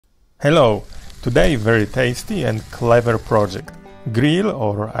Hello! Today very tasty and clever project. Grill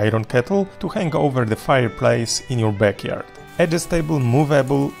or iron kettle to hang over the fireplace in your backyard. Adjustable,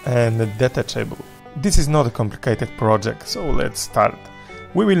 movable and detachable. This is not a complicated project, so let's start.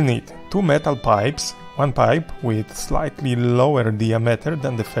 We will need 2 metal pipes, one pipe with slightly lower diameter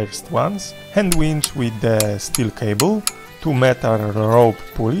than the first ones, hand winch with the steel cable, 2 metal rope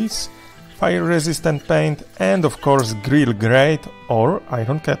pulleys, fire-resistant paint and of course grill grate or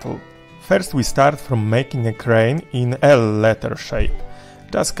iron kettle. First we start from making a crane in L letter shape.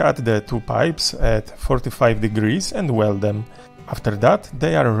 Just cut the 2 pipes at 45 degrees and weld them. After that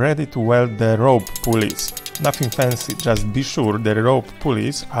they are ready to weld the rope pulleys. Nothing fancy, just be sure the rope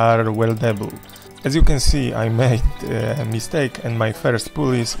pulleys are weldable. As you can see, I made a mistake and my first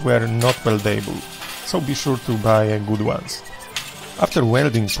pulleys were not weldable, so be sure to buy good ones. After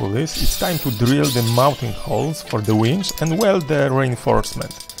welding pulleys, it's time to drill the mounting holes for the winch and weld the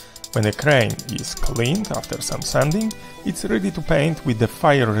reinforcement. When the crane is cleaned after some sanding, it's ready to paint with the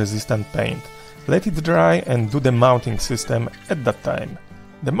fire-resistant paint. Let it dry and do the mounting system at that time.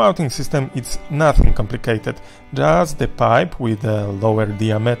 The mounting system is nothing complicated, just the pipe with a lower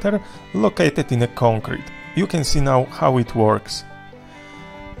diameter located in a concrete. You can see now how it works.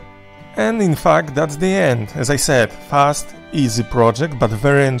 And in fact that's the end. As I said, fast, easy project but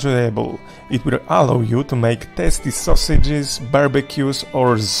very enjoyable. It will allow you to make tasty sausages, barbecues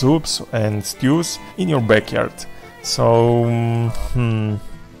or soups and stews in your backyard. So,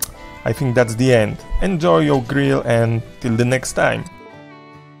 I think that's the end. Enjoy your grill and till the next time.